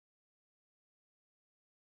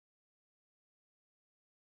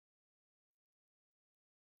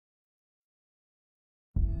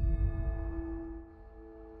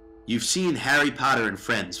You've seen Harry Potter and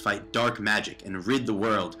friends fight dark magic and rid the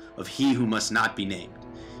world of he who must not be named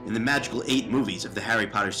in the magical 8 movies of the Harry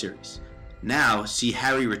Potter series. Now see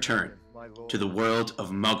Harry return to the world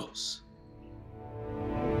of Muggles.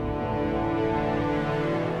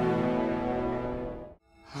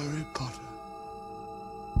 Harry Potter,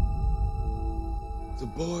 the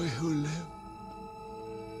boy who lived,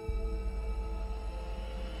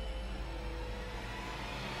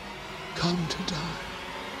 come to die.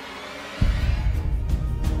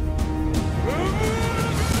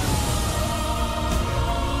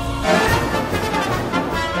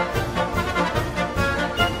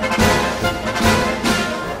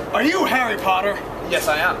 Are you Harry Potter? Yes,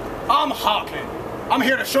 I am. I'm Hawkman. I'm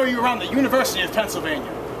here to show you around the University of Pennsylvania.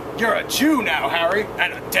 You're a Jew now, Harry,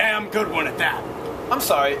 and a damn good one at that. I'm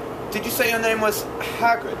sorry, did you say your name was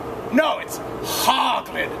Hagrid? No, it's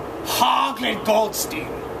Hoglin. Hoglin Goldstein.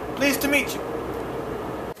 Pleased to meet you.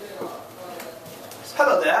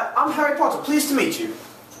 Hello there, I'm Harry Potter. Pleased to meet you.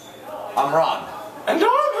 I'm Ron. And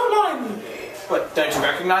I'm Hermione. What, don't you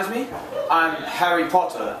recognize me? I'm Harry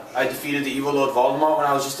Potter. I defeated the evil Lord Voldemort when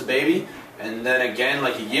I was just a baby, and then again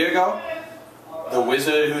like a year ago. The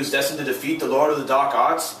wizard who is destined to defeat the Lord of the Dark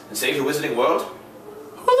Arts and save the wizarding world?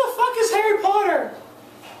 Who the fuck is Harry Potter?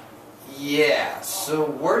 Yeah, so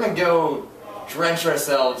we're gonna go drench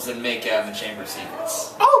ourselves and make out in the Chamber of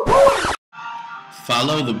Secrets. Oh boy!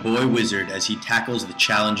 Follow the boy wizard as he tackles the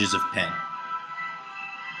challenges of Penn.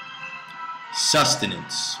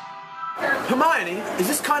 Sustenance. Hermione, is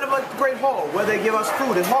this kind of like the Great Hall where they give us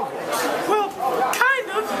food in Hogwarts? Well,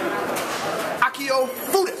 kind of. Accio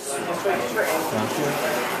Foodus!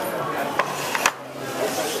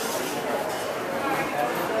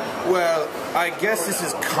 Well, I guess this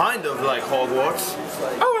is kind of like Hogwarts.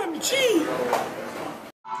 OMG!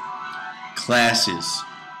 Classes.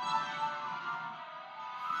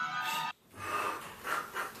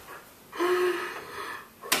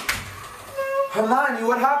 Hermione,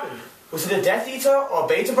 what happened? Was it a Death Eater or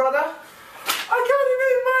Beta Brother? I got an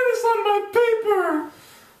A- on my paper!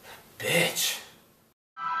 Bitch.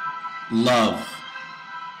 Love.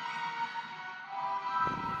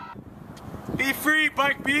 Be free,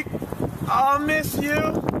 Bike Beak! I'll miss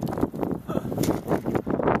you.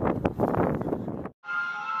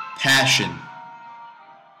 Passion.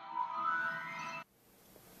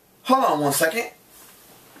 Hold on one second.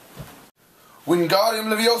 Wingardium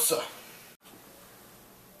Leviosa.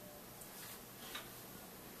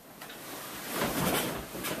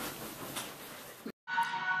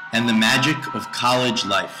 And the magic of college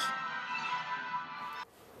life.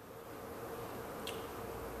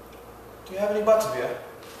 Do you have any butterbeer?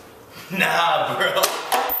 Nah, bro. What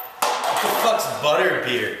the fuck's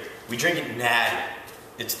butterbeer? We drink it natty.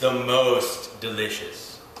 It's the most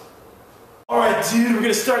delicious. Alright, dude, we're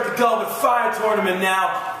gonna start the Goblet of Fire tournament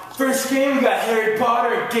now. First game, we got Harry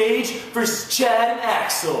Potter and Gage versus Chad and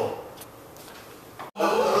Axel. 10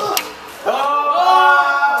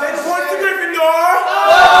 points to Gryffindor!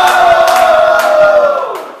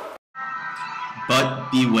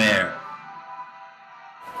 But beware.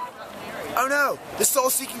 Oh no! The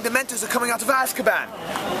soul-seeking Dementors are coming out of Azkaban!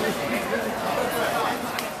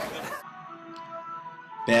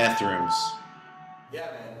 Bathrooms.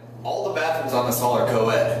 Yeah, man. All the bathrooms on this hall are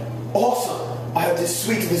co-ed. Awesome! I have this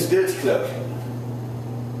sweet invisibility cloak.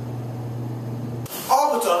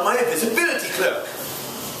 I'll put on my invisibility cloak!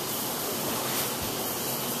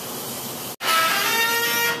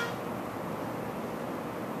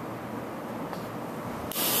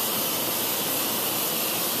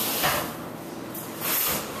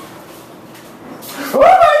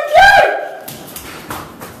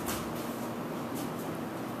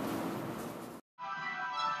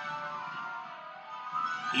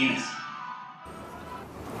 Penis.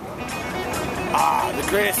 Ah, the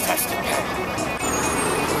greatest testing.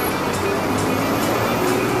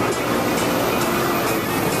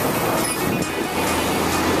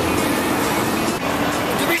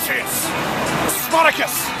 Demetrius!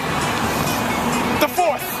 Spartacus! The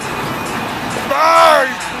Fourth! Burn!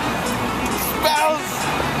 Spells!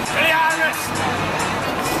 Elianus!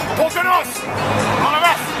 Volcanos!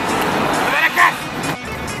 Olivet! Leviticus!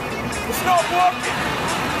 It's not working!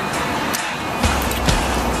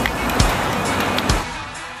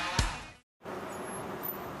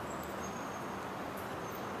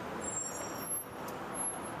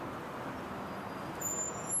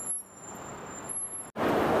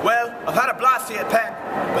 Well, I've had a blast here at Penn,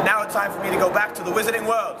 but now it's time for me to go back to the wizarding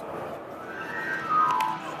world.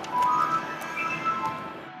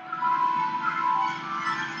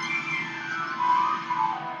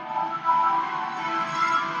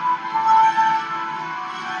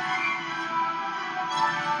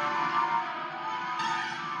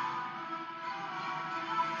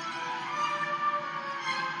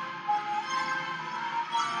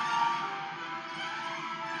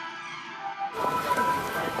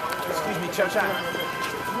 Cho Chang.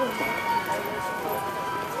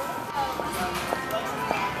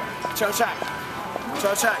 Cho Chang.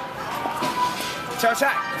 Cho Chang. Cho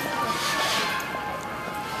Chang.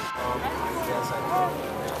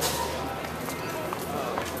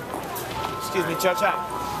 Excuse me, Cho Chang.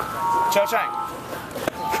 Cho Chang.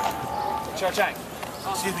 Cho Chang.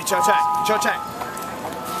 Excuse me, Cho Chang. Cho Chang.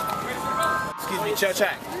 Excuse me, Cho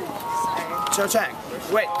Chang. Cho Chang.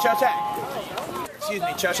 Wait, Cho Chang. Excuse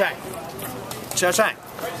me, Cho Chang. Cho Chang.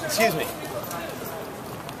 Excuse me.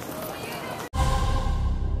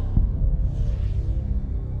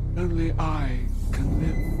 Only I can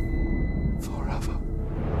live forever.